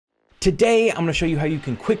Today, I'm going to show you how you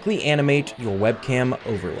can quickly animate your webcam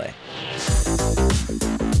overlay.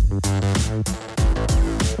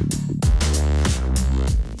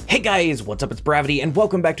 Hey guys, what's up? It's Bravity and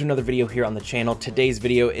welcome back to another video here on the channel. Today's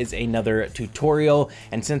video is another tutorial,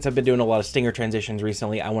 and since I've been doing a lot of stinger transitions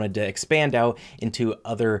recently, I wanted to expand out into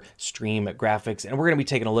other stream graphics, and we're going to be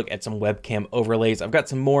taking a look at some webcam overlays. I've got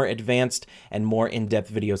some more advanced and more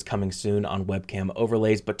in-depth videos coming soon on webcam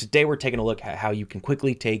overlays, but today we're taking a look at how you can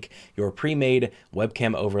quickly take your pre-made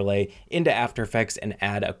webcam overlay into After Effects and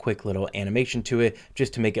add a quick little animation to it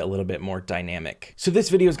just to make it a little bit more dynamic. So this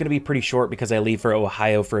video is going to be pretty short because I leave for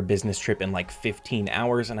Ohio for a business trip in like 15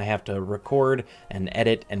 hours and I have to record and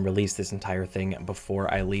edit and release this entire thing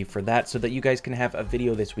before I leave for that so that you guys can have a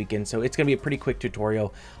video this weekend. So it's going to be a pretty quick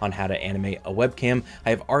tutorial on how to animate a webcam. I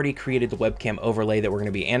have already created the webcam overlay that we're going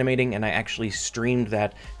to be animating, and I actually streamed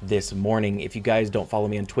that this morning. If you guys don't follow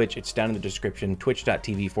me on Twitch, it's down in the description,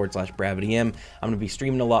 twitch.tv/BravityM. I'm going to be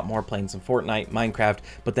streaming a lot more, playing some Fortnite, Minecraft,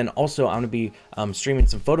 but then also I'm going to be streaming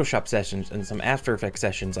some Photoshop sessions and some After Effects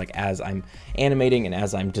sessions, like as I'm animating and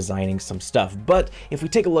as I'm designing some stuff. But if we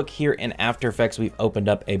take a look here in After Effects, we've opened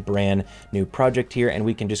up a brand new project here, and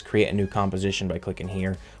we can just create a new composition by clicking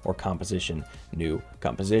here, or composition, new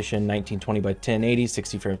composition, 1920 by 1080,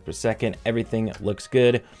 60 frames per second. Everything looks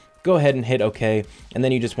good. Go ahead and hit OK, and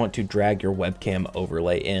then you just want to drag your webcam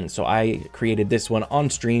overlay in. So I created this one on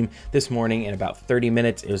stream this morning in about 30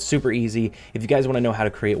 minutes. It was super easy. If you guys want to know how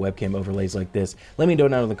to create webcam overlays like this, let me know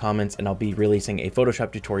down in the comments, and I'll be releasing a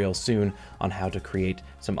Photoshop tutorial soon on how to create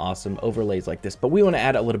some awesome overlays like this. But we want to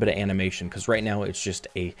add a little bit of animation because right now it's just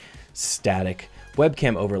a static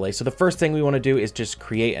webcam overlay. So the first thing we want to do is just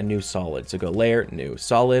create a new solid. So go Layer, New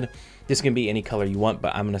Solid. This can be any color you want,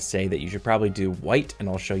 but I'm going to say that you should probably do white, and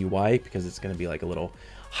I'll show you why, because it's going to be like a little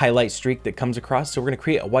highlight streak that comes across. So we're going to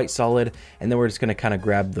create a white solid, and then we're just going to kind of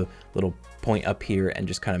grab the little point up here and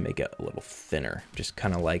just kind of make it a little thinner, just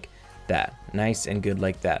kind of like that. Nice and good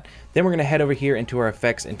like that. Then we're going to head over here into our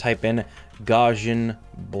effects and type in Gaussian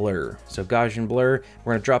blur. So Gaussian blur,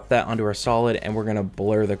 we're going to drop that onto our solid, and we're going to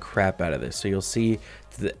blur the crap out of this. So you'll see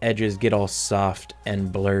the edges get all soft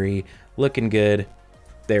and blurry, looking good.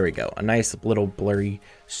 There we go, a nice little blurry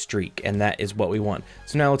streak, and that is what we want.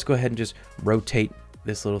 So now let's go ahead and just rotate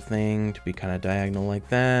this little thing to be kind of diagonal like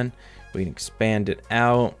that. We can expand it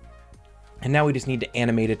out, and now we just need to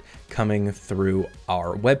animate it coming through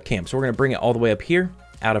our webcam. So we're going to bring it all the way up here,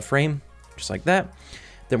 out of frame, just like that.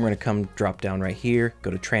 Then we're going to come drop down right here,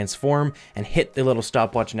 go to transform, and hit the little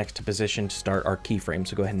stopwatch next to position to start our keyframe.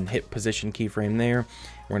 So go ahead and hit position keyframe there.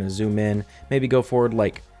 We're going to zoom in, maybe go forward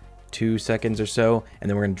like 2 seconds or so, and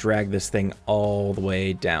then we're going to drag this thing all the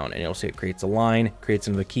way down, and you'll see it creates a line, creates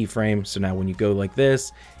another keyframe. So now when you go like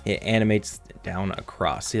this, it animates down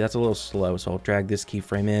across. See, that's a little slow, so I'll drag this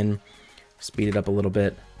keyframe in, speed it up a little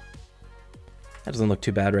bit. That doesn't look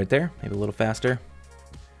too bad right there. Maybe a little faster.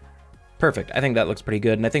 Perfect. I think that looks pretty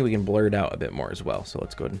good, and I think we can blur it out a bit more as well. So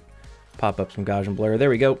let's go ahead and pop up some Gaussian blur. There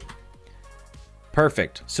we go.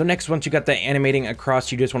 Perfect. So next, once you got that animating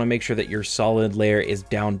across, you just want to make sure that your solid layer is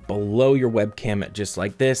down below your webcam, just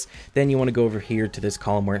like this. Then you want to go over here to this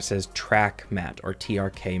column where it says track matte, or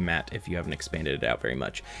TRK matte, if you haven't expanded it out very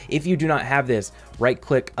much. If you do not have this, right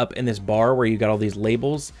click up in this bar where you got all these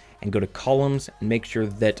labels and go to columns and make sure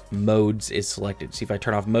that modes is selected. See, if I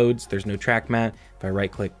turn off modes, there's no track matte. If I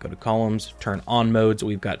right click, go to columns, turn on modes,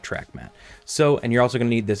 we've got track matte. So, and you're also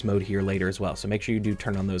gonna need this mode here later as well. So make sure you do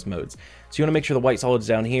turn on those modes. So you wanna make sure the white solid's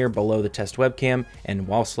down here below the test webcam, and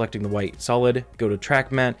while selecting the white solid, go to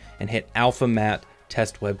track matte and hit alpha matte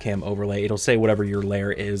test webcam overlay. It'll say whatever your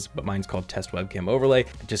layer is, but mine's called test webcam overlay.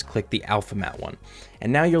 Just click the alpha matte one.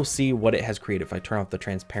 And now you'll see what it has created. If I turn off the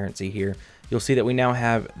transparency here, you'll see that we now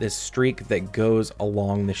have this streak that goes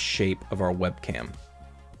along the shape of our webcam.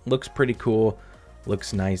 Looks pretty cool,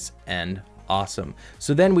 looks nice and awesome.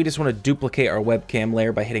 So then we just want to duplicate our webcam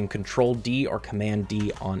layer by hitting Control D or Command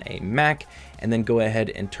D on a Mac, and then go ahead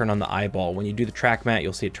and turn on the eyeball. When you do the track matte,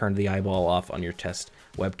 you'll see it turn the eyeball off on your test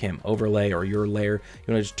webcam overlay or your layer.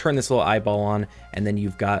 You want to just turn this little eyeball on, and then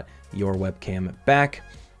you've got your webcam back.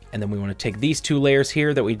 And then we want to take these two layers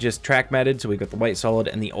here that we just track matted. So we've got the white solid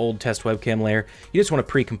and the old test webcam layer. You just want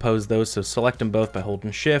to pre-compose those. So select them both by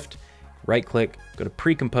holding Shift, right click, go to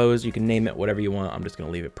pre-compose. You can name it whatever you want. I'm just going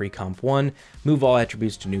to leave it pre-comp 1. Move all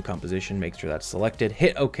attributes to new composition. Make sure that's selected.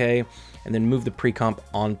 Hit OK, and then move the pre-comp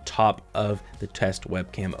on top of the test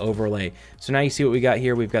webcam overlay. So now you see what we got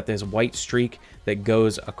here. We've got this white streak that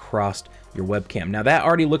goes across your webcam. Now that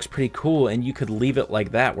already looks pretty cool, and you could leave it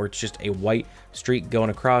like that where it's just a white streak going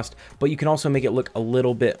across, but you can also make it look a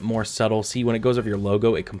little bit more subtle. See, when it goes over your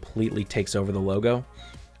logo, it completely takes over the logo.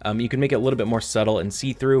 You can make it a little bit more subtle and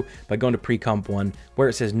see-through by going to pre-comp 1, where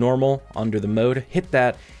it says normal under the mode, hit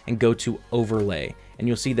that and go to overlay. And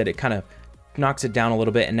you'll see that it kind of knocks it down a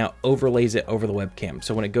little bit and now overlays it over the webcam.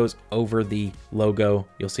 So when it goes over the logo,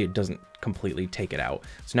 you'll see it doesn't completely take it out.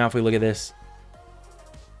 So now if we look at this,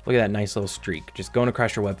 look at that nice little streak just going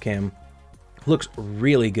across your webcam. Looks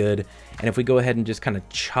really good. And if we go ahead and just kind of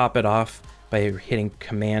chop it off by hitting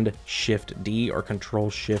Command Shift D or Control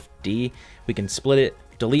Shift D, we can split it,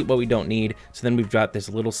 delete what we don't need. So then we've got this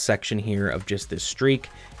little section here of just this streak,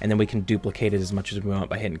 and then we can duplicate it as much as we want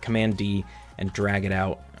by hitting Command D and drag it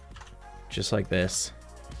out just like this,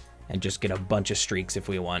 and just get a bunch of streaks if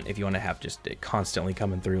we want, if you want to have just it constantly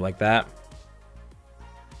coming through like that.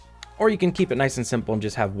 Or you can keep it nice and simple and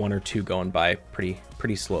just have 1 or 2 going by pretty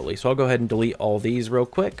slowly. So I'll go ahead and delete all these real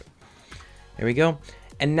quick. There we go.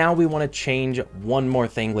 And now we want to change one more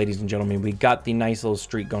thing, ladies and gentlemen. We got the nice little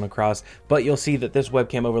streak going across, but you'll see that this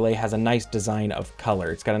webcam overlay has a nice design of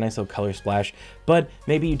color. It's got a nice little color splash, but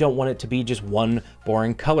maybe you don't want it to be just one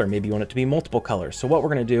boring color. Maybe you want it to be multiple colors. So what we're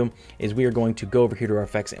going to do is we are going to go over here to our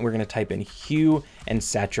effects and we're going to type in hue and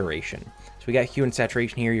saturation. So we got hue and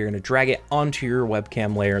saturation here. You're going to drag it onto your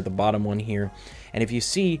webcam layer, the bottom one here. And if you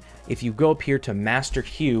see, if you go up here to master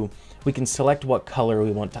hue, we can select what color we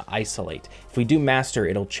want to isolate. If we do master,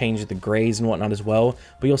 it'll change the grays and whatnot as well.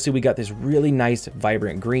 But you'll see we got this really nice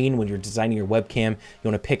vibrant green. When you're designing your webcam, you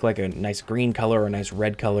want to pick like a nice green color or a nice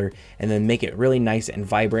red color and then make it really nice and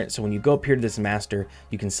vibrant. So when you go up here to this master,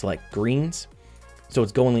 you can select greens. So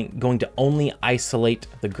it's going to only isolate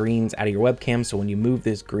the greens out of your webcam. So when you move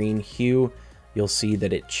this green hue, you'll see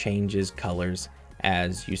that it changes colors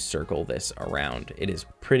as you circle this around. It is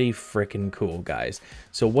pretty freaking cool, guys.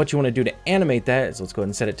 So what you want to do to animate that is, let's go ahead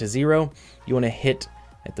and set it to 0. You want to hit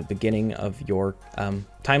at the beginning of your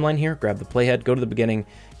timeline here, grab the playhead, go to the beginning.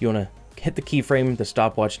 You want to hit the keyframe, the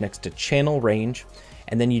stopwatch next to channel range,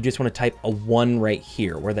 and then you just want to type a 1 right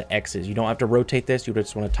here where the X is. You don't have to rotate this, you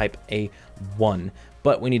just want to type a 1,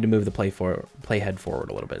 but we need to move the playhead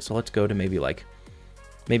forward a little bit. So let's go to maybe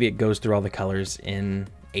it goes through all the colors in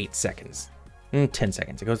 8 seconds. 10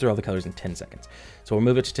 seconds. It goes through all the colors in 10 seconds. So we'll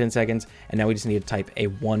move it to 10 seconds, and now we just need to type a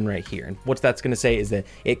 1 right here. And what that's going to say is that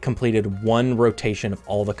it completed 1 rotation of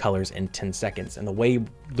all the colors in 10 seconds. And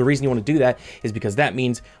the reason you want to do that is because that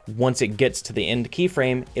means once it gets to the end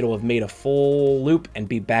keyframe, it'll have made a full loop and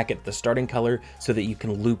be back at the starting color so that you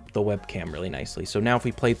can loop the webcam really nicely. So now if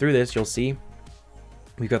we play through this, you'll see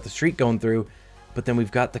we've got the streak going through, but then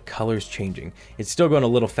we've got the colors changing. It's still going a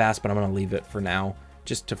little fast, but I'm going to leave it for now,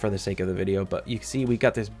 just for the sake of the video. But you can see we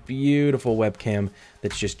got this beautiful webcam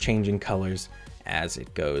that's just changing colors as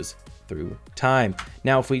it goes through time.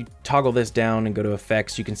 Now if we toggle this down and go to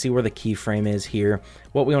effects, you can see where the keyframe is here.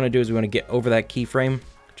 What we want to do is we want to get over that keyframe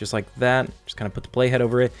just like that, just kind of put the playhead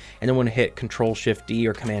over it, and then we're going to hit Control Shift D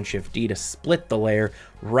or Command Shift D to split the layer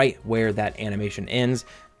right where that animation ends.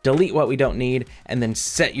 Delete what we don't need, and then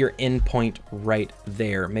set your end point right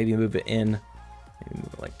there. Maybe move it in, maybe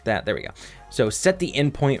move it like that. There we go. So set the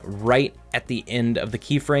end point right at the end of the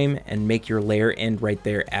keyframe and make your layer end right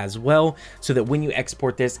there as well, so that when you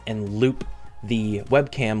export this and loop the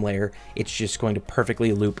webcam layer, it's just going to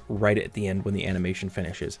perfectly loop right at the end when the animation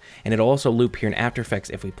finishes. And it'll also loop here in After Effects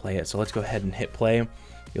if we play it. So let's go ahead and hit play.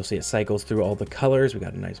 You'll see it cycles through all the colors. We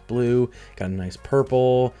got a nice blue, got a nice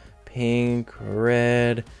purple, pink,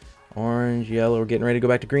 red, orange, yellow. We're getting ready to go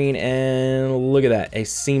back to green, and look at that, a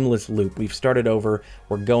seamless loop. We've started over.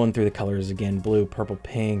 We're going through the colors again: blue, purple,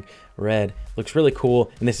 pink, red. Looks really cool,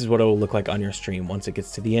 and this is what it will look like on your stream. Once it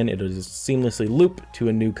gets to the end, it'll just seamlessly loop to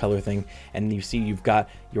a new color thing, and you see you've got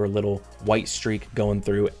your little white streak going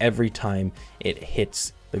through every time it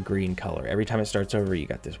hits the green color. Every time it starts over, you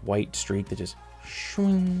got this white streak that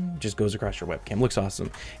just goes across your webcam. Looks awesome.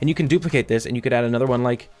 And you can duplicate this, and you could add another one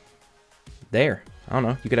like there. I don't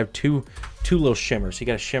know, you could have two little shimmers. So you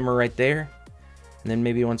got a shimmer right there, and then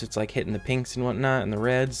maybe once it's like hitting the pinks and whatnot and the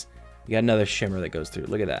reds, you got another shimmer that goes through.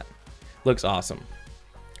 Look at that. Looks awesome.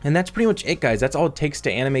 And that's pretty much it, guys. That's all it takes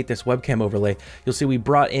to animate this webcam overlay. You'll see we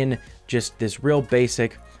brought in just this real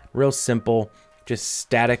basic, real simple, just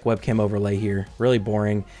static webcam overlay here, really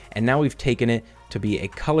boring. And now we've taken it to be a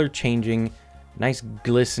color changing, nice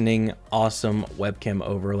glistening, awesome webcam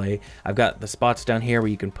overlay. I've got the spots down here where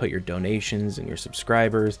you can put your donations and your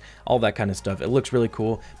subscribers, all that kind of stuff. It looks really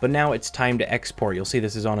cool, but now it's time to export. You'll see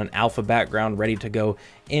this is on an alpha background ready to go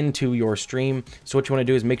into your stream. So what you want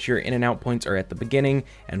to do is make sure your in and out points are at the beginning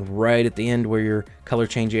and right at the end where your color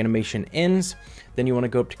change animation ends. Then you want to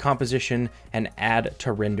go up to composition and add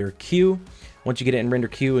to render queue. Once you get it in render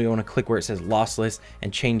queue, you want to click where it says lossless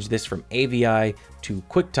and change this from AVI to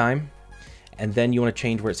QuickTime. and then you want to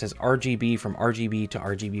change where it says RGB from RGB to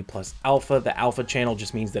RGB plus alpha. The alpha channel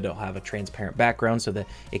just means that it'll have a transparent background so that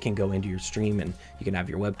it can go into your stream and you can have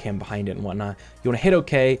your webcam behind it and whatnot. You want to hit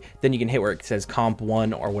OK, then you can hit where it says comp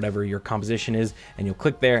 1 or whatever your composition is, and you'll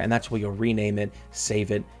click there, and that's where you'll rename it,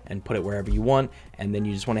 save it, and put it wherever you want. And then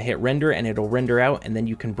you just want to hit render, and it'll render out, and then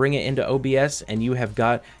you can bring it into OBS, and you have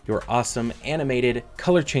got your awesome animated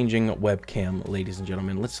color changing webcam, ladies and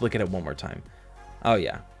gentlemen. Let's look at it one more time. Oh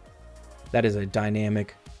yeah, that is a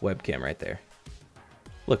dynamic webcam right there.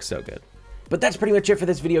 Looks so good. But that's pretty much it for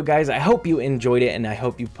this video, guys. I hope you enjoyed it, and I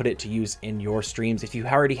hope you put it to use in your streams. If you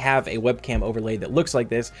already have a webcam overlay that looks like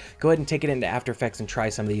this, go ahead and take it into After Effects and try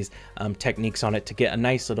some of these techniques on it to get a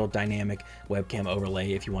nice little dynamic webcam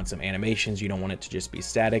overlay. If you want some animations, you don't want it to just be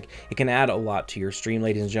static, it can add a lot to your stream,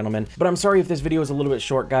 ladies and gentlemen. But I'm sorry if this video was a little bit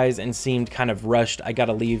short, guys, and seemed kind of rushed. I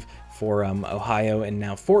gotta leave for Ohio in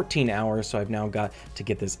now 14 hours, so I've now got to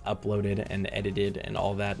get this uploaded and edited and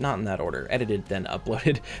all that, not in that order, edited then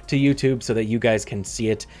uploaded to YouTube so that you guys can see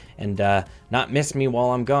it and not miss me while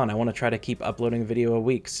I'm gone. I want to try to keep uploading a video a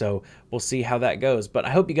week, so we'll see how that goes. But I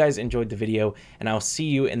hope you guys enjoyed the video, and I'll see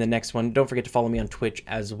you in the next one. Don't forget to follow me on Twitch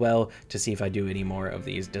as well to see if I do any more of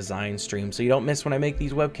these design streams so you don't miss when I make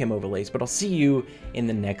these webcam overlays. But I'll see you in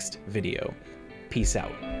the next video. Peace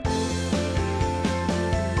out.